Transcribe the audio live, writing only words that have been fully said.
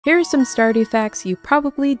Here are some Stardew facts you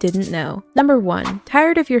probably didn't know. Number 1.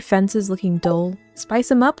 Tired of your fences looking dull? Spice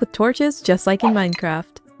them up with torches just like in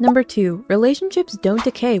Minecraft. Number 2. Relationships don't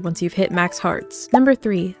decay once you've hit max hearts. Number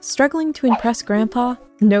 3. Struggling to impress Grandpa?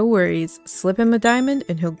 No worries, slip him a diamond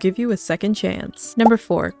and he'll give you a second chance. Number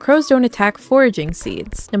 4. Crows don't attack foraging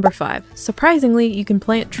seeds. Number 5. Surprisingly, you can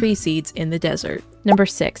plant tree seeds in the desert. Number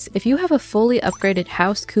 6. If you have a fully upgraded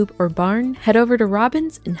house, coop, or barn, head over to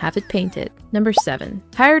Robin's and have it painted. Number 7.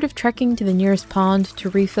 Tired of trekking to the nearest pond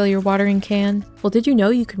to refill your watering can? Well, did you know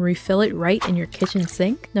you can refill it right in your kitchen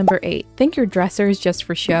sink? Number 8. Think your dresser is just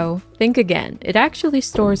for show? Think again. It actually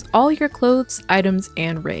stores all your clothes, items,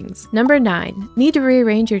 and rings. Number 9. Need to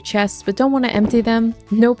rearrange your chests but don't want to empty them?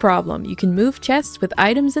 No problem. You can move chests with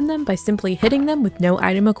items in them by simply hitting them with no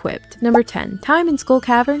item equipped. Number 10. Time in Skull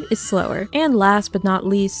Cavern is slower. And last but not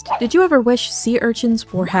least, did you ever wish sea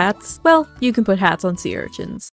urchins wore hats? Well, you can put hats on sea urchins.